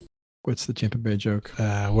What's the Tampa Bay joke?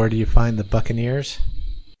 Where do you find the Buccaneers?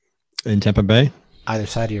 In Tampa Bay? Either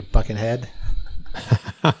side of your bucking head.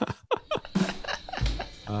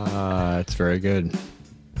 It's very good.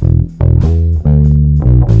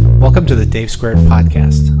 Welcome to the Dave Squared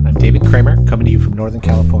Podcast. I'm David Kramer, coming to you from Northern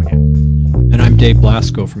California. And I'm Dave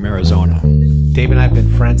Blasco from Arizona. Dave and I have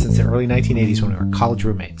been friends since the early 1980s when we were college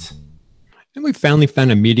roommates. And we finally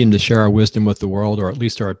found a medium to share our wisdom with the world, or at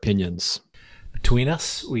least our opinions. Between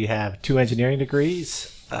us, we have 2 engineering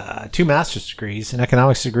degrees, 2 master's degrees, an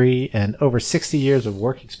economics degree, and over 60 years of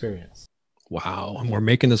work experience. Wow. And we're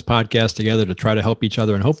making this podcast together to try to help each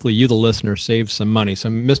other, and hopefully you, the listener, save some money. So,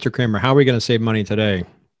 Mr. Kramer, how are we going to save money today?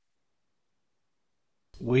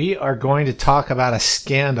 We are going to talk about a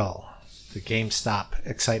scandal, the Gamestop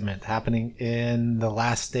excitement happening in the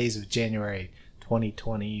last days of January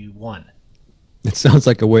 2021. It sounds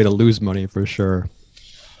like a way to lose money for sure.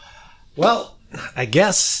 Well, I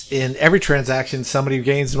guess in every transaction, somebody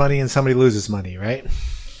gains money and somebody loses money, right?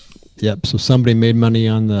 Yep. So somebody made money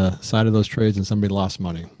on the side of those trades and somebody lost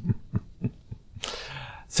money.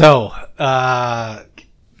 So,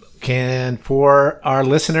 for our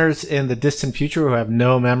listeners in the distant future who have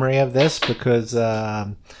no memory of this because,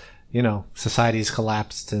 society's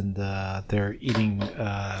collapsed and they're eating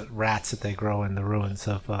rats that they grow in the ruins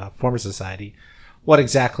of former society, what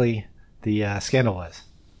exactly the scandal was?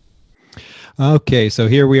 Okay, so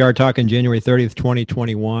here we are talking January 30th,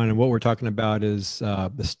 2021, and what we're talking about is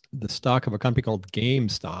the stock of a company called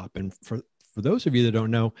Gamestop. And for those of you that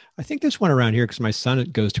don't know, I think there's one around here because my son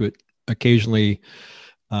goes to it occasionally.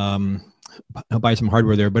 I'll buy some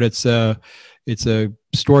hardware there, but it's a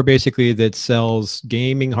store basically that sells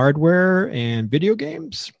gaming hardware and video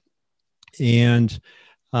games. And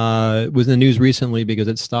it was in the news recently because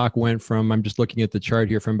its stock went from, I'm just looking at the chart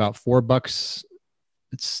here, from about $4.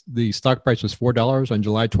 The stock price was $4 on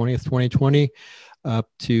July 20th, 2020, up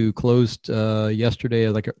to closed yesterday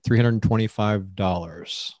at like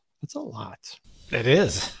 $325. That's a lot. It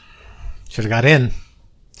is. Should have got in.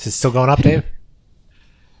 Is it still going up, Dave?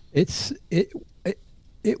 It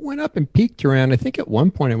went up and peaked around, I think at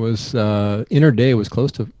one point it was intraday, it was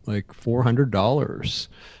close to like $400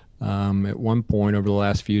 at one point over the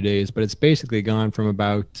last few days, but it's basically gone from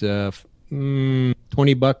about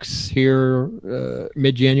 $20 here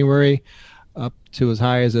mid-January up to as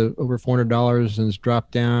high as over $400 and has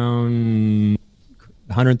dropped down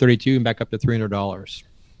 132 and back up to $300.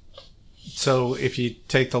 So if you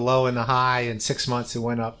take the low and the high in 6 months, it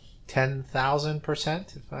went up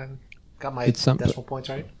 10,000%, if I've got my decimal points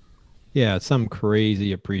right. Yeah, it's some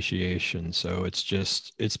crazy appreciation. So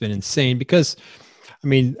it's been insane because, I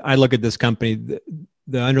mean, I look at this company,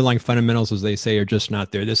 the underlying fundamentals, as they say, are just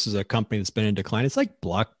not there. This is a company that's been in decline. It's like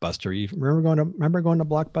Blockbuster. You remember going to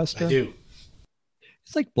Blockbuster? I do.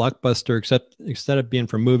 It's like Blockbuster, except instead of being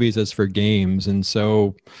for movies, it's for games. And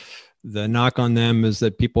so the knock on them is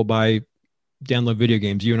that people download video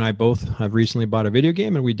games. You and I both have recently bought a video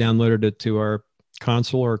game and we downloaded it to our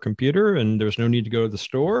console or computer, and there's no need to go to the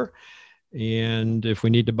store. And if we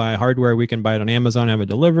need to buy hardware, we can buy it on Amazon, have it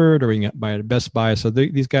delivered, or we can buy it at Best Buy. So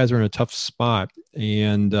these guys are in a tough spot.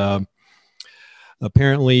 And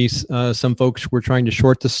apparently some folks were trying to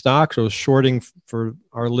short the stock. So shorting, for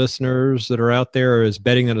our listeners that are out there, is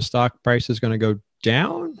betting that a stock price is going to go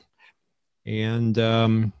down. And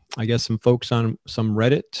I guess some folks on some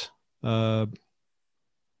Reddit, I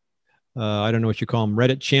don't know what you call them,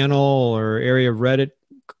 Reddit channel or area of Reddit,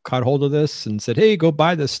 caught hold of this and said, hey, go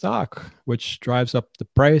buy this stock, which drives up the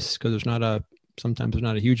price because sometimes there's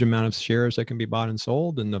not a huge amount of shares that can be bought and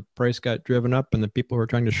sold, and the price got driven up and the people who are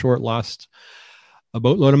trying to short lost a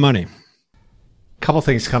boatload of money. A couple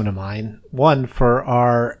things come to mind. One, for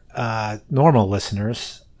our normal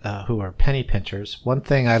listeners who are penny pinchers, one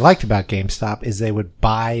thing I liked about GameStop is they would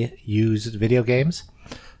buy used video games.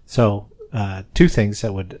 So 2 things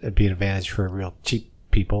that would be an advantage for real cheap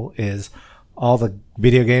people is all the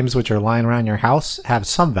video games which are lying around your house have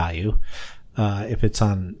some value. If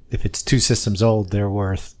it's 2 systems old, they're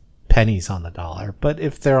worth pennies on the dollar. But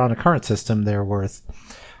if they're on a current system, they're worth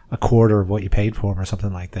a quarter of what you paid for them or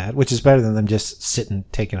something like that, which is better than them just sitting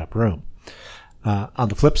taking up room. On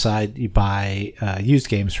the flip side, you buy used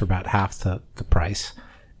games for about half the price.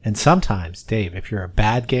 And sometimes, Dave, if you're a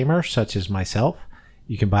bad gamer, such as myself,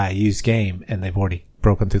 you can buy a used game and they've already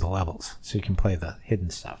broken through the levels. So you can play the hidden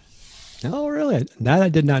stuff. Oh, really? That I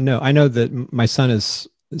did not know. I know that my son has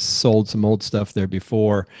sold some old stuff there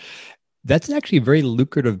before. That's actually a very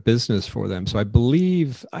lucrative business for them. So I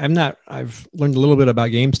believe, I've learned a little bit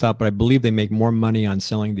about GameStop, but I believe they make more money on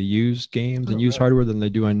selling the used games and used hardware than they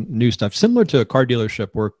do on new stuff. Similar to a car dealership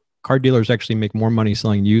where car dealers actually make more money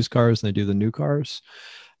selling used cars than they do the new cars.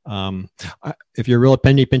 If you're a real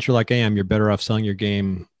penny pincher like I am, you're better off selling your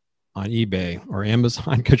game on eBay or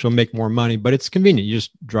Amazon because you'll make more money, but it's convenient. You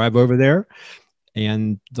just drive over there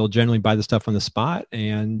and they'll generally buy the stuff on the spot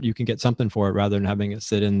and you can get something for it rather than having it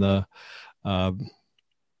sit in the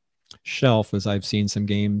shelf, as I've seen some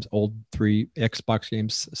games, old 3 Xbox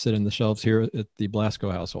games sit in the shelves here at the Blasco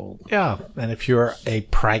household. Yeah. And if you're a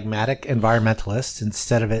pragmatic environmentalist,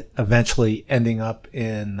 instead of it eventually ending up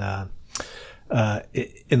in the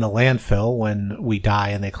landfill when we die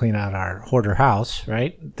and they clean out our hoarder house,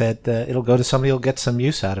 right? That it'll go to somebody who'll get some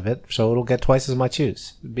use out of it, so it'll get twice as much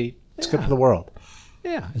use. It's good for the world.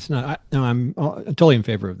 Yeah, it's not. I'm totally in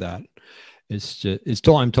favor of that.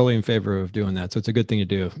 I'm totally in favor of doing that. So it's a good thing to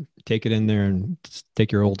do. Take it in there and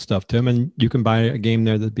take your old stuff to them, and you can buy a game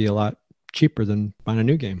there that'd be a lot cheaper than buying a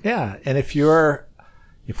new game. Yeah, and if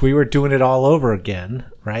we were doing it all over again,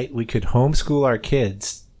 right? We could homeschool our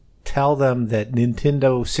kids. Tell them that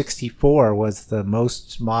Nintendo 64 was the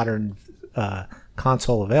most modern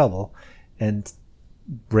console available and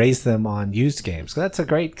raise them on used games. That's a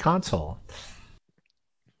great console.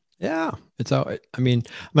 Yeah, I'm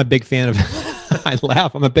a big fan of I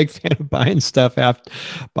laugh. I'm a big fan of buying stuff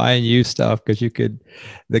buying used stuff because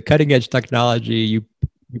the cutting edge technology you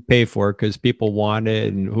pay for because people want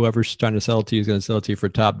it and whoever's trying to sell it to you is going to sell it to you for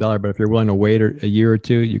top dollar. But if you're willing to wait a year or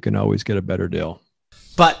two, you can always get a better deal.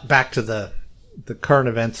 But back to the current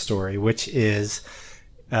event story, which is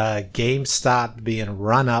GameStop being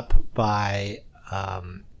run up by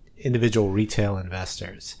individual retail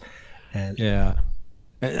investors. And yeah,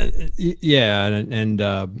 and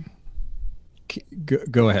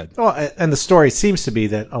go ahead. Well, and the story seems to be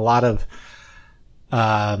that a lot of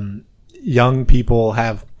youngish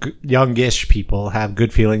people have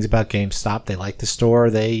good feelings about GameStop. They like the store.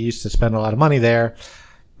 They used to spend a lot of money there.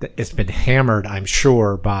 It's been hammered, I'm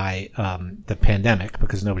sure, by the pandemic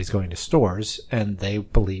because nobody's going to stores, and they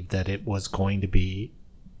believed that it was going to be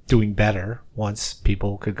doing better once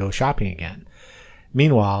people could go shopping again.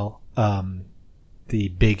 Meanwhile, the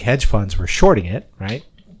big hedge funds were shorting it, right?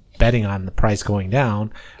 Betting on the price going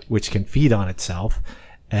down, which can feed on itself.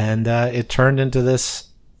 And it turned into this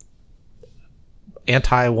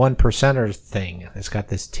anti-one percenter thing. It's got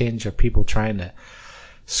this tinge of people trying to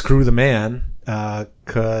screw the man.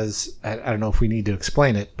 Because I don't know if we need to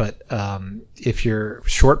explain it, but if your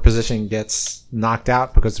short position gets knocked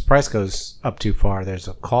out because the price goes up too far, there's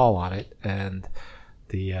a call on it, and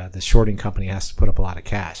the shorting company has to put up a lot of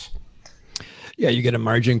cash. Yeah, you get a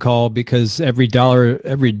margin call because every dollar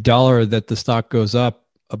that the stock goes up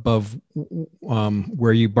above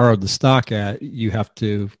where you borrowed the stock at,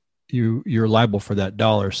 you're liable for that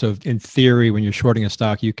dollar. So in theory, when you're shorting a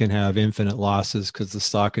stock, you can have infinite losses because the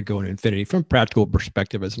stock could go in infinity. From a practical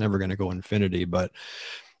perspective, it's never going to go infinity. But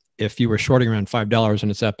if you were shorting around $5 and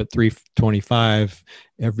it's up at $3.25,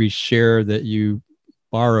 every share that you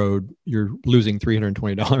borrowed, you're losing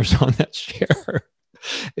 $320 on that share.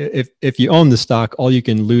 If you own the stock, all you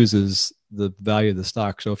can lose is the value of the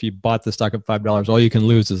stock. So if you bought the stock at $5, all you can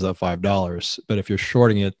lose is that $5. But if you're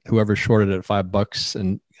shorting it, whoever shorted it at $5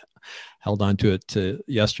 and held on to it to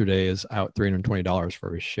yesterday is out $320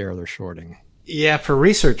 for a share they're shorting. Yeah, for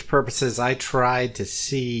research purposes, I tried to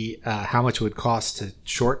see how much it would cost to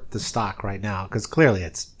short the stock right now, because clearly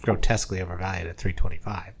it's grotesquely overvalued at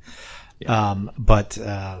 $325. Yeah. But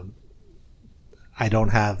I don't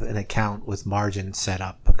have an account with margin set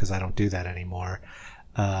up because I don't do that anymore.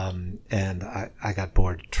 And I got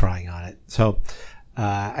bored trying on it. So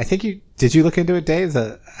I think did you look into it, Dave,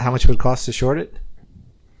 how much it would cost to short it?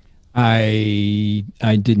 I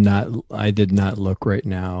did not look right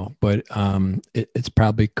now, but it's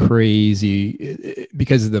probably crazy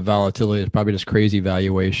because of the volatility. It's probably just crazy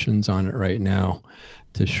valuations on it right now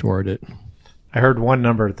to short it. I heard one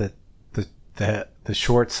number that the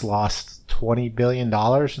shorts lost $20 billion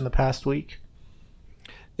in the past week.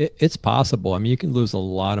 It's possible. I mean, you can lose a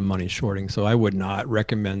lot of money shorting, so I would not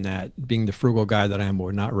recommend that. Being the frugal guy that I am,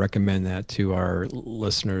 would not recommend that to our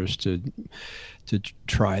listeners to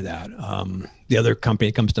try that. The other company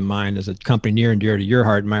that comes to mind is a company near and dear to your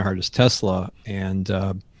heart and my heart is Tesla, and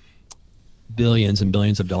billions and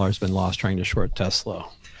billions of dollars have been lost trying to short Tesla.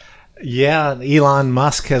 Yeah, Elon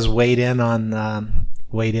Musk has weighed in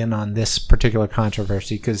on this particular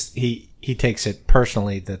controversy because he takes it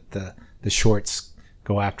personally that the shorts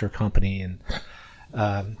go after a company, and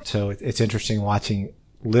so it's interesting watching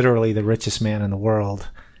literally the richest man in the world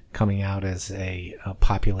coming out as a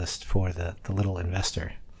populist for the little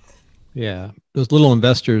investor. Yeah, those little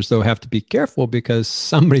investors though have to be careful because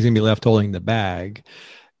somebody's gonna be left holding the bag,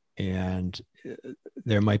 and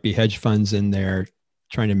there might be hedge funds in there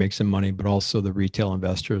trying to make some money, but also the retail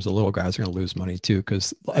investors, the little guys are going to lose money too.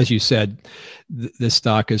 Because as you said, this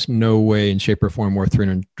stock is no way in shape or form worth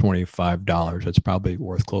 $325. It's probably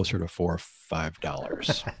worth closer to $4 or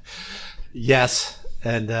 $5. Yes.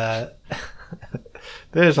 And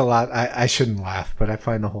there's a lot. I shouldn't laugh, but I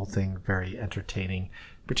find the whole thing very entertaining,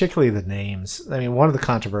 particularly the names. I mean, one of the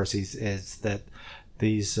controversies is that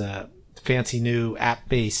these fancy new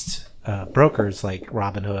app-based brokers like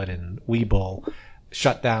Robinhood and Webull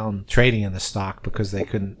shut down trading in the stock because they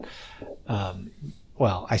couldn't.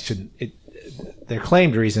 Well, I shouldn't. Their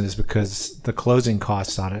claimed reason is because the closing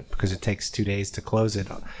costs on it, because it takes 2 days to close it,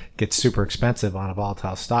 gets super expensive on a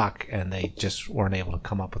volatile stock, and they just weren't able to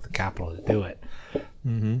come up with the capital to do it.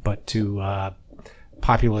 Mm-hmm. But to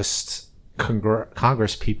populist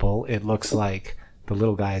Congress people, it looks like the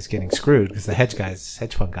little guy is getting screwed because the hedge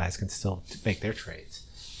fund guys can still make their trades.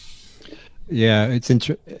 Yeah,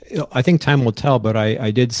 I think time will tell, but I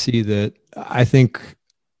did see that. I think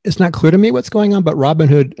it's not clear to me what's going on, but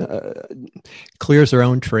Robinhood clears their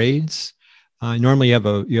own trades. Normally,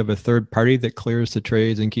 you have a third party that clears the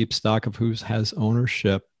trades and keeps stock of who has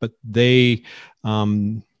ownership. But the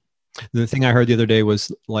thing I heard the other day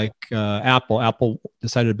was like Apple. Apple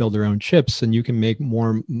decided to build their own chips, and you can make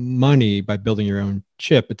more money by building your own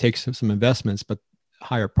chip. It takes some investments, but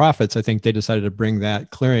higher profits. I think they decided to bring that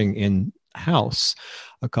clearing in house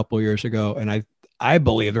a couple of years ago, and I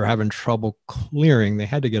believe they're having trouble clearing. They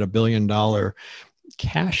had to get $1 billion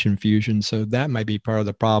cash infusion, so that might be part of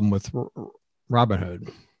the problem with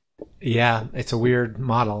Robinhood. Yeah, it's a weird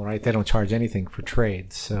model, right? They don't charge anything for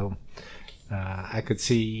trades, so I could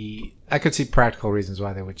see practical reasons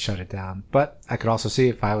why they would shut it down. But I could also see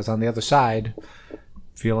if I was on the other side,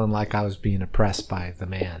 feeling like I was being oppressed by the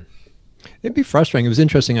man. It'd be frustrating. It was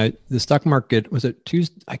interesting. The stock market, was it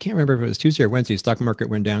Tuesday? I can't remember if it was Tuesday or Wednesday. The stock market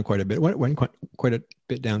went down quite a bit. It went quite a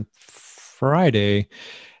bit down Friday.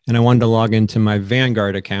 And I wanted to log into my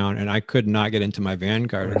Vanguard account, and I could not get into my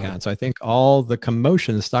Vanguard account. So I think all the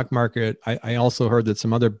commotion in the stock market, I also heard that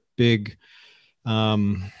some other big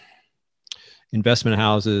investment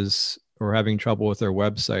houses were having trouble with their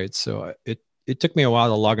websites. So it took me a while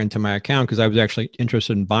to log into my account because I was actually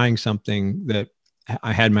interested in buying something that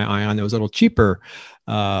I had my eye on that was a little cheaper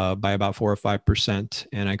by about 4 or 5%,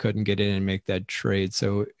 and I couldn't get in and make that trade.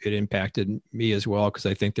 So it impacted me as well because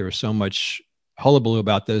I think there was so much hullabaloo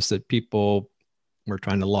about this that people were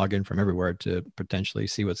trying to log in from everywhere to potentially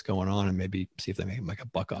see what's going on and maybe see if they make like a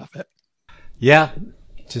buck off it. Yeah,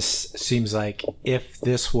 just seems like if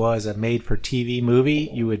this was a made-for-TV movie,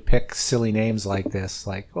 you would pick silly names like this,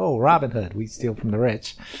 like, oh, Robin Hood, we steal from the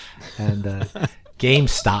rich, and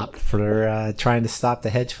Gamestop for trying to stop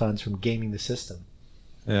the hedge funds from gaming the system.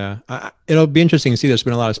 Yeah, it'll be interesting to see. There's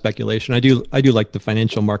been a lot of speculation. I do like the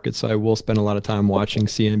financial markets, so I will spend a lot of time watching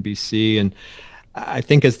CNBC. And I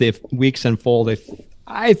think as the weeks unfold,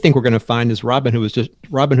 I think we're going to find is Robinhood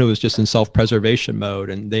was just in self-preservation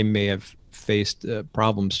mode, and they may have faced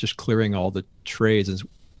problems just clearing all the trades,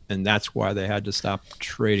 and that's why they had to stop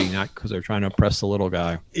trading, not because they're trying to oppress the little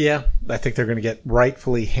guy. Yeah, I think they're going to get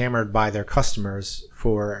rightfully hammered by their customers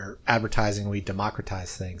for advertising we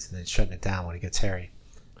democratize things and then shutting it down when it gets hairy.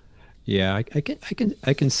 Yeah, I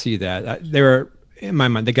can see that. They were, in my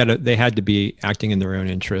mind, they had to be acting in their own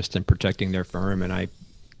interest and protecting their firm, and I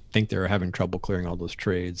think they were having trouble clearing all those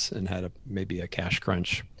trades and had maybe a cash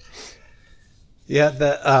crunch. Yeah,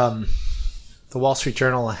 the Wall Street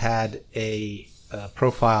Journal had a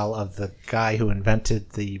profile of the guy who invented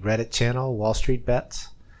the Reddit channel, Wall Street Bets.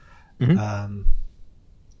 Mm-hmm.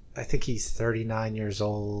 I think he's 39 years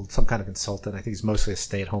old, some kind of consultant. I think he's mostly a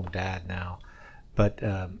stay-at-home dad now. But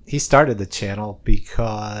he started the channel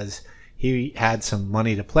because he had some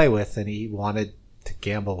money to play with and he wanted to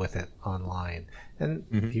gamble with it online.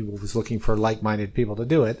 And he was looking for like-minded people to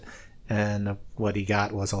do it. And what he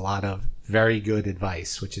got was a lot of very good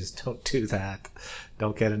advice, which is don't do that.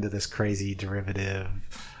 Don't get into this crazy derivative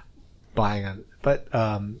buying on. But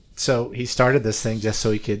so he started this thing just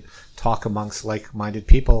so he could talk amongst like-minded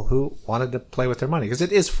people who wanted to play with their money. Because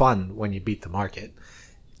it is fun when you beat the market.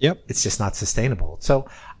 Yep. It's just not sustainable. So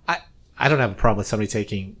I don't have a problem with somebody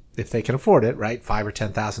taking, if they can afford it, right, $5,000 or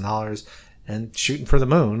 $10,000 and shooting for the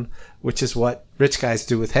moon, which is what rich guys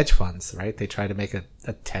do with hedge funds, right? They try to make a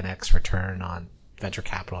 10x return on venture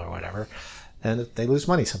capital or whatever, and they lose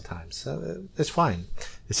money sometimes. So it's fine.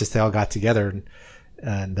 It's just they all got together,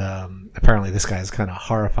 and apparently this guy is kind of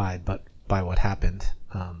horrified by what happened.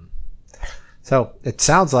 So it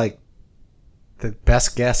sounds like the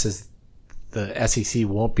best guess is the SEC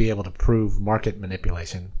won't be able to prove market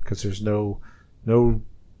manipulation because there's no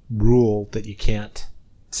rule that you can't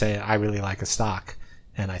say, I really like a stock,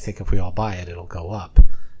 and I think if we all buy it, it'll go up,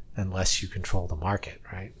 unless you control the market,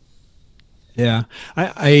 right? Yeah.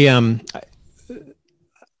 I'm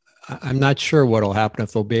not sure what'll happen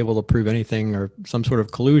if they'll be able to prove anything or some sort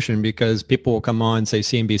of collusion, because people will come on, say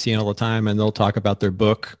CNBC all the time, and they'll talk about their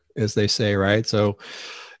book, as they say, right? So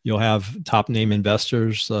you'll have top name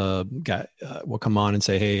investors will come on and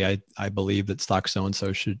say, hey, I believe that stock so-and-so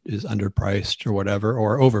is underpriced or whatever,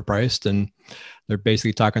 or overpriced. And they're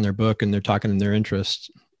basically talking their book and they're talking in their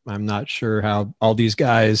interest. I'm not sure how all these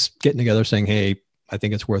guys getting together saying, hey, I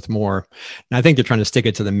think it's worth more. And I think they're trying to stick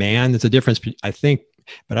it to the man. There's a difference, I think,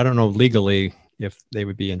 but I don't know legally if they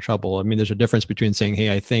would be in trouble. I mean, there's a difference between saying,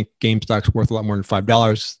 hey, I think GameStop's worth a lot more than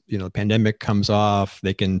 $5. The pandemic comes off,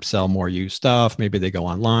 they can sell more used stuff. Maybe they go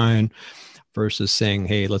online, versus saying,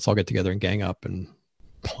 hey, let's all get together and gang up and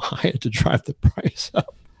buy it to drive the price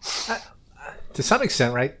up. To some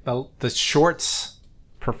extent, right? The shorts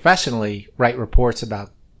professionally write reports about,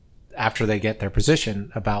 after they get their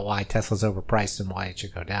position, about why Tesla's overpriced and why it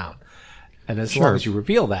should go down. And as long as you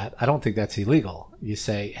reveal that, I don't think that's illegal. You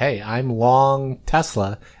say, hey, I'm long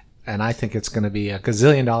Tesla, and I think it's going to be a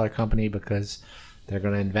gazillion-dollar company because they're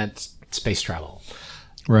going to invent space travel.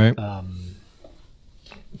 Right. I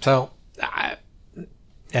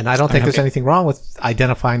don't think there's anything wrong with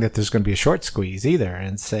identifying that there's going to be a short squeeze either,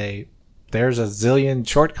 and say, there's a zillion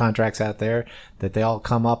short contracts out there that they all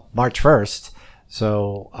come up March 1st.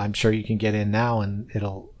 So I'm sure you can get in now and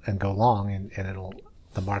go long, and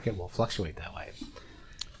the market will fluctuate that way.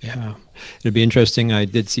 Yeah. It'd be interesting. I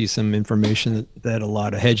did see some information that a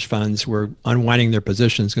lot of hedge funds were unwinding their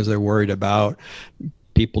positions because they're worried about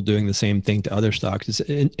people doing the same thing to other stocks. It's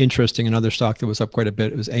interesting. Another stock that was up quite a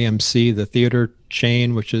bit, it was AMC, the theater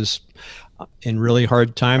chain, which is in really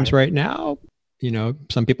hard times right now.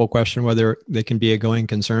 Some people question whether they can be a going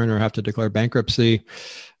concern or have to declare bankruptcy.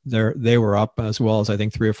 They were up, as well as I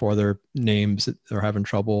think 3 or 4 other names that are having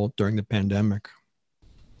trouble during the pandemic.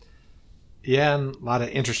 Yeah, and a lot of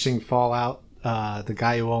interesting fallout. The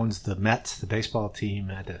guy who owns the Mets, the baseball team,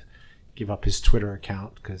 had to give up his Twitter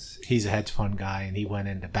account because he's a hedge fund guy, and he went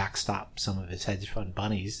in to backstop some of his hedge fund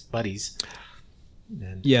buddies.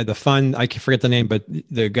 And yeah, the fund, I forget the name, but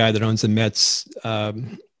the guy that owns the Mets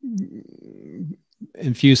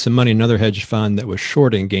infused some money in another hedge fund that was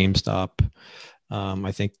shorting GameStop.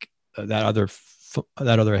 I think that other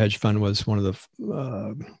hedge fund was one of the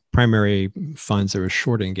primary funds that was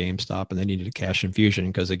shorting GameStop, and they needed a cash infusion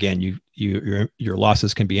because, again, your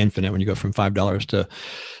losses can be infinite when you go from $5 to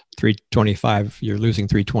 $3.25. You're losing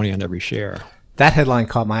 $3.20 on every share. That headline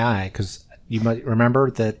caught my eye because you might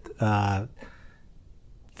remember that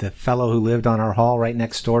the fellow who lived on our hall right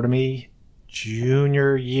next door to me,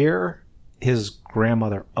 junior year, his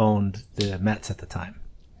grandmother owned the Mets at the time.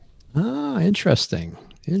 Ah, interesting.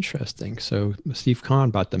 So Steve Kahn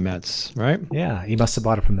bought the Mets, right? Yeah, he must have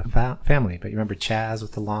bought it from the family. But you remember Chaz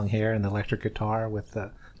with the long hair and the electric guitar with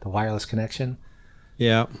the wireless connection?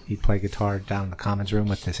 Yeah. He'd play guitar down in the commons room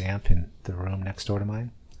with this amp in the room next door to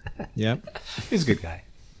mine. Yeah. He's a good guy.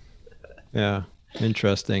 Yeah,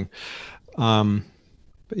 interesting.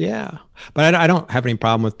 But I don't have any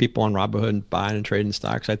problem with people on Robinhood buying and trading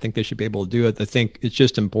stocks. I think they should be able to do it. I think it's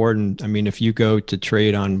just important. I mean, if you go to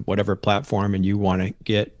trade on whatever platform and you want to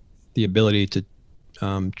get the ability to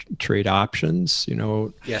trade options,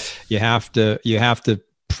 yes, you have to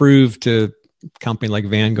prove to a company like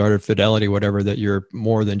Vanguard or Fidelity, whatever, that you're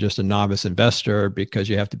more than just a novice investor, because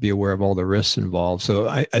you have to be aware of all the risks involved. So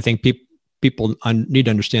I think people need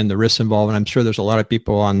to understand the risks involved, and I'm sure there's a lot of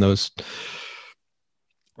people on those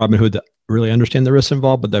Robinhood that really understand the risks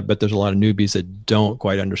involved, but there's a lot of newbies that don't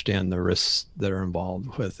quite understand the risks that are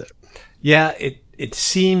involved with it. Yeah, it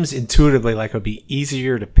seems intuitively like it would be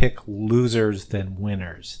easier to pick losers than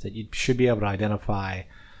winners, that you should be able to identify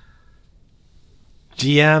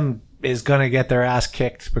GM is going to get their ass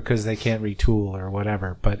kicked because they can't retool or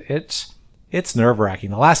whatever, but it's nerve-wracking.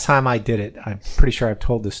 The last time I did it, I'm pretty sure I've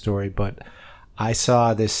told this story, but I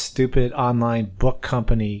saw this stupid online book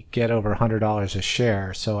company get over $100 a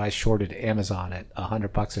share, so I shorted Amazon at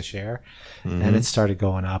 $100 a share, and it started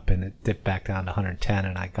going up, and it dipped back down to 110,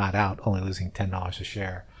 and I got out only losing $10 a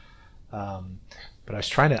share. But I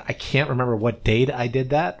was I can't remember what date I did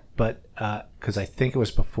that, but because I think it was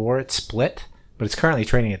before it split, but it's currently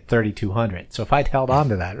trading at 3,200. So if I'd held on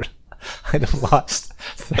to that, I'd have lost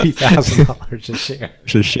 $30,000 a share.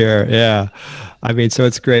 A share, yeah. I mean, so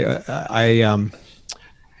it's great.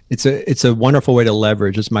 It's a wonderful way to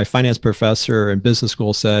leverage. As my finance professor in business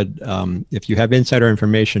school said, if you have insider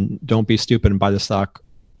information, don't be stupid and buy the stock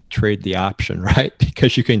trade the option, right?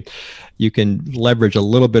 Because you can leverage a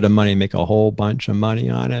little bit of money and make a whole bunch of money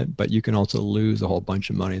on it, but you can also lose a whole bunch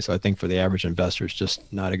of money. So I think for the average investor, it's just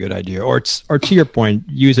not a good idea. Or to your point,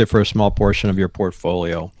 use it for a small portion of your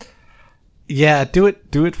portfolio. Yeah, do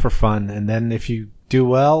it for fun, and then if you do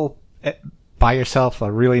well, buy yourself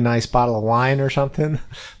a really nice bottle of wine or something.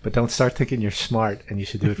 But don't start thinking you're smart and you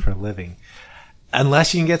should do it for a living,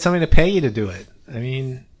 unless you can get somebody to pay you to do it. I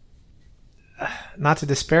mean, not to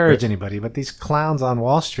disparage anybody, but these clowns on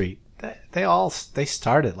Wall Street, they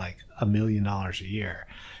start at like $1 million a year,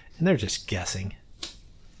 and they're just guessing.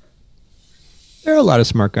 There are a lot of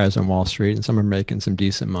smart guys on Wall Street, and some are making some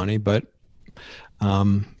decent money, but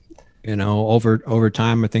over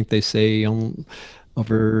time, I think they say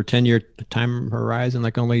over 10-year time horizon,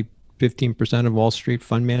 like only 15% of Wall Street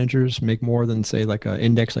fund managers make more than, say, like an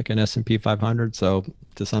index like an S&P 500. So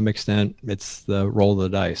to some extent, it's the roll of the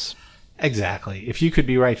dice. Exactly. If you could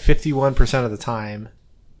be right 51% of the time,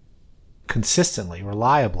 consistently,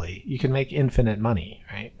 reliably, you can make infinite money,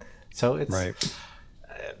 right? So it's right.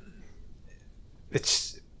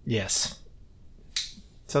 Yes.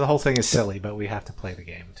 So the whole thing is silly, but we have to play the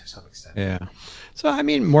game to some extent. Yeah. So, I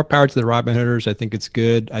mean, more power to the Robinhooders. I think it's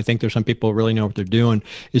good. I think there's some people who really know what they're doing.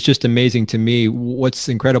 It's just amazing to me. What's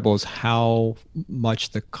incredible is how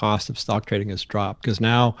much the cost of stock trading has dropped, because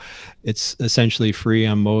now it's essentially free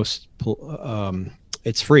on most.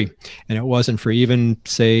 It's free, and it wasn't free even,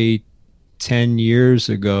 say, 10 years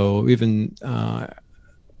ago. Even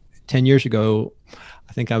 10 years ago,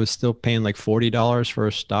 I think I was still paying like $40 for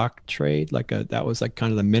a stock trade. That was like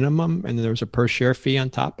kind of the minimum. And then there was a per share fee on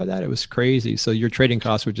top of that. It was crazy. So your trading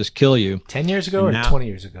costs would just kill you. 10 years ago or 20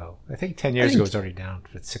 years ago? I think 10 years ago it was already down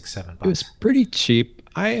to $6-7. It was pretty cheap.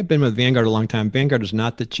 I have been with Vanguard a long time. Vanguard is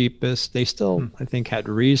not the cheapest. They still, I think, had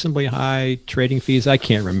reasonably high trading fees. I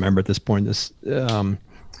can't remember at this point.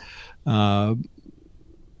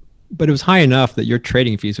 But it was high enough that your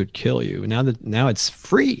trading fees would kill you. Now it's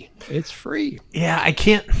free. It's free. Yeah, I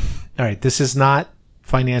can't. All right, this is not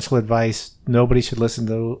financial advice. Nobody should listen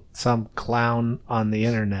to some clown on the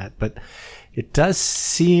internet. But it does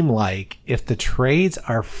seem like if the trades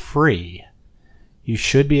are free, you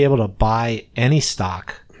should be able to buy any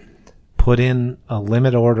stock, put in a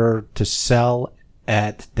limit order to sell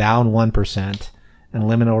at down 1%, and a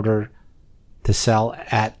limit order to sell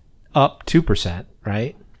at up 2%,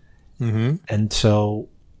 right? Mm-hmm. And so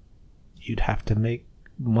you'd have to make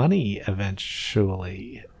money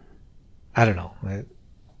eventually. I don't know. It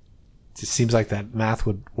just seems like that math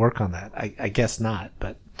would work on that. I guess not,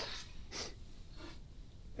 but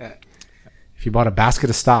if you bought a basket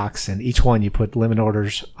of stocks and each one you put limit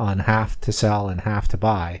orders on half to sell and half to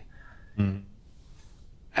buy, I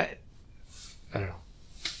don't know.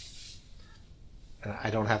 I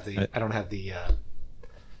don't have the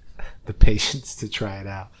patience to try it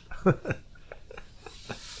out.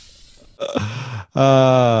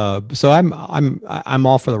 So I'm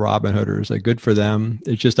all for the Robinhooders. Like, good for them.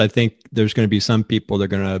 It's just, I think there's going to be some people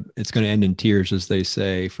it's going to end in tears, as they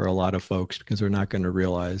say, for a lot of folks, because they're not going to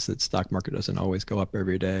realize that stock market doesn't always go up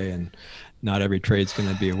every day, and not every trade's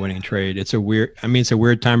going to be a winning trade. It's a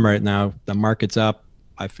weird time right now. The market's up.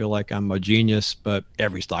 I feel like I'm a genius, but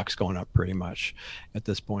every stock's going up pretty much at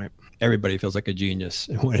this point. Everybody feels like a genius.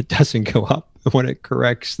 And when it doesn't go up, when it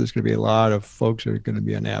corrects, there's going to be a lot of folks who are going to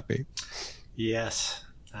be unhappy. Yes,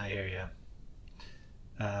 I hear you.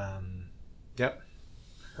 Yep.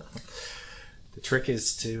 The trick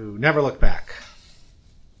is to never look back.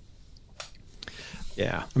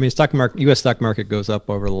 Yeah. I mean, U.S. stock market goes up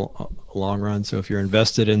over the long run. So if you're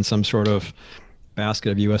invested in some sort of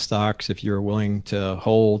basket of U.S. stocks, if you're willing to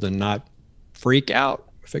hold and not freak out,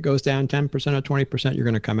 if it goes down 10% or 20%, you're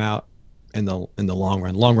going to come out in the long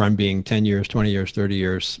run. Long run being 10 years, 20 years, 30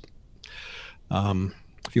 years.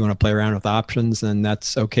 If you want to play around with options, then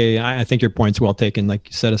that's okay. I think your point's well taken. Like,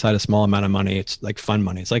 you set aside a small amount of money. It's like fun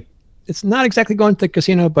money. It's not exactly going to the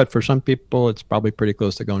casino, but for some people, it's probably pretty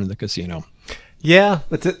close to going to the casino. Yeah,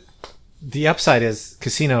 but the upside is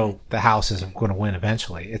casino, the house is going to win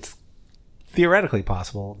eventually. It's theoretically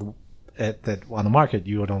possible that on the market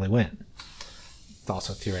you would only win. It's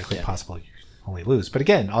also theoretically possible you only lose. But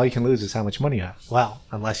again, all you can lose is how much money you have. Well,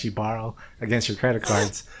 unless you borrow against your credit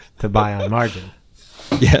cards to buy on margin.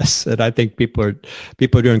 Yes, and I think people are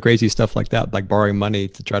doing crazy stuff like that, like borrowing money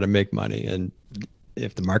to try to make money. And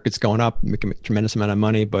if the market's going up, you can make a tremendous amount of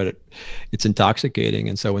money, but it's intoxicating.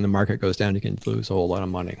 And so when the market goes down, you can lose a whole lot of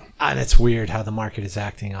money. And it's weird how the market is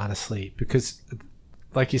acting, honestly, because,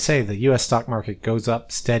 like you say, the U.S. stock market goes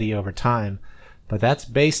up steady over time, but that's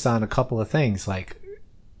based on a couple of things, like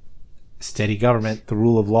steady government, the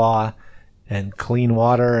rule of law, and clean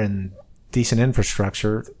water and decent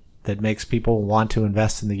infrastructure that makes people want to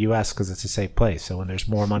invest in the U.S. because it's a safe place. So when there's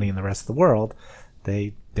more money in the rest of the world,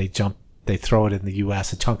 they throw it in the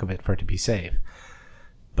U.S., a chunk of it, for it to be safe.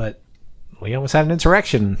 But we almost had an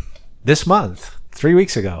insurrection this month, 3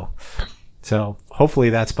 weeks ago. So hopefully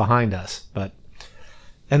that's behind us.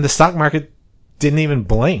 And the stock market didn't even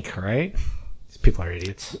blink, right? These people are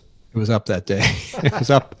idiots. It was up that day.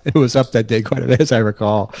 It was up that day quite a bit, as I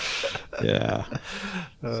recall. Yeah.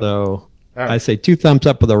 So right. I say 2 thumbs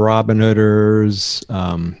up for the Robinhooders.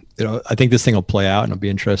 I think this thing will play out, and it'll be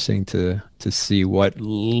interesting to see what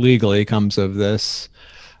legally comes of this.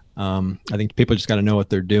 I think people just got to know what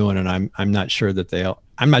they're doing, and I'm not sure that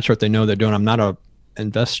I'm not sure what they know they're doing. I'm not a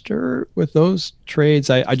investor with those trades.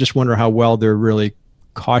 I just wonder how well they're really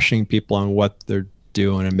cautioning people on what they're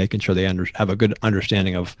doing and making sure they have a good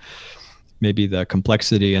understanding of maybe the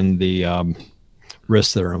complexity and the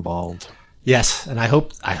risks that are involved. Yes, and I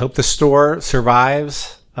hope the store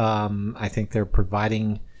survives. I think they're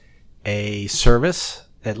providing a service,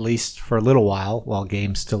 at least for a little while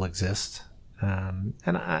games still exist. And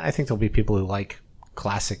I think there'll be people who like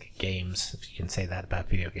classic games, if you can say that about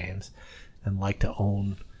video games, and like to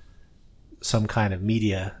own some kind of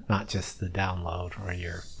media, not just the download or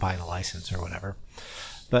you're buying a license or whatever.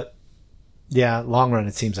 But yeah, long run,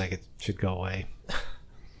 it seems like it should go away.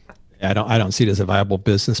 I don't see it as a viable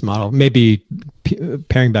business model. Maybe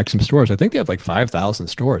paring back some stores. I think they have like 5,000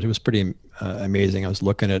 stores. It was pretty amazing. I was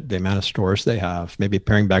looking at the amount of stores they have. Maybe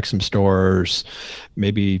paring back some stores.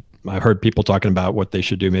 Maybe I've heard people talking about what they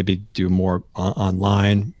should do. Maybe do more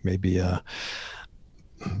online. Maybe,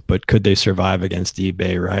 but could they survive against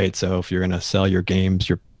eBay? Right. So if you're going to sell your games,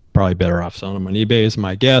 you're probably better off selling them on eBay, is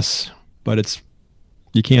my guess. But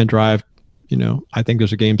you can't drive. I think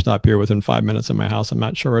there's a GameStop here within 5 minutes of my house. I'm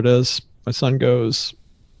not sure it is. My son goes,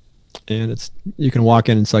 and you can walk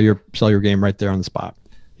in and sell your game right there on the spot.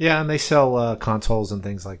 Yeah, and they sell consoles and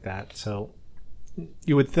things like that. So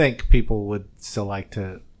you would think people would still like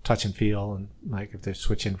to touch and feel, and like if they're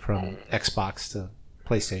switching from Xbox to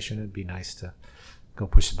PlayStation, it'd be nice to go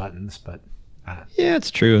push the buttons. But yeah,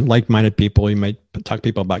 it's true. Like-minded people, you might talk to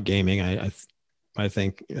people about gaming. I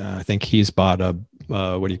think he's bought a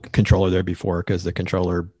controller there before because the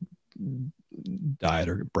controller died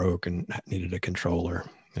or broke and needed a controller,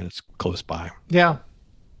 and it's close by. Yeah,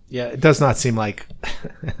 it does not seem like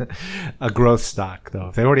a growth stock though.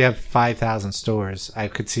 If they already have 5,000 stores, I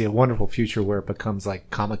could see a wonderful future where it becomes like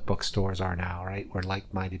comic book stores are now, right? Where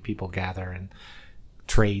like-minded people gather and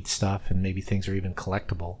trade stuff, and maybe things are even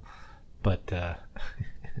collectible. But there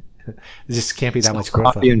just can't be that much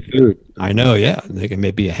growth. Coffee and food. I know, yeah. They can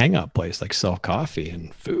maybe a hangout place, like sell coffee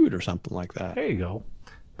and food or something like that. There you go.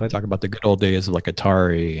 But talk about the good old days of like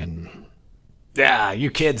Atari and yeah,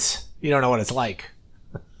 you kids, you don't know what it's like.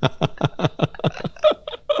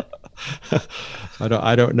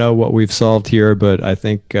 I don't know what we've solved here, but I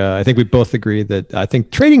think we both agree that I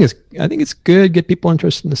think trading it's good. Get people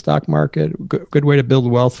interested in the stock market. Good way to build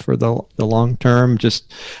wealth for the long term.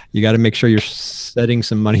 Just you got to make sure you're setting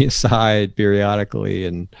some money aside periodically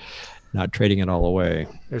and not trading it all away.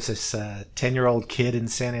 There's this 10-year-old kid in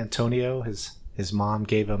San Antonio. His mom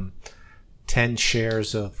gave him 10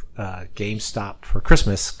 shares of GameStop for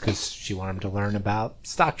Christmas because she wanted him to learn about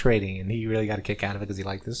stock trading, and he really got a kick out of it because he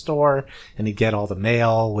liked the store and he'd get all the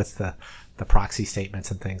mail with the proxy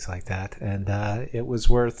statements and things like that. And it was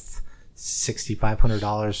worth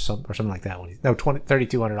 $6,500 or something like that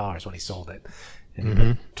 $3,200 when he sold it, and he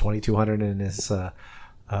put $2,200 in his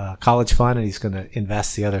college fund, and he's going to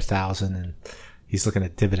invest the other $1,000, and he's looking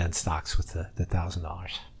at dividend stocks with the $1,000.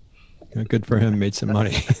 Good for him. Made some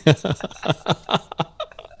money.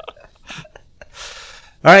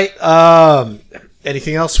 All right.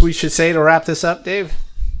 Anything else we should say to wrap this up, Dave?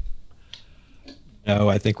 No,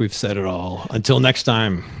 I think we've said it all. Until next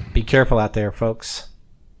time. Be careful out there, folks.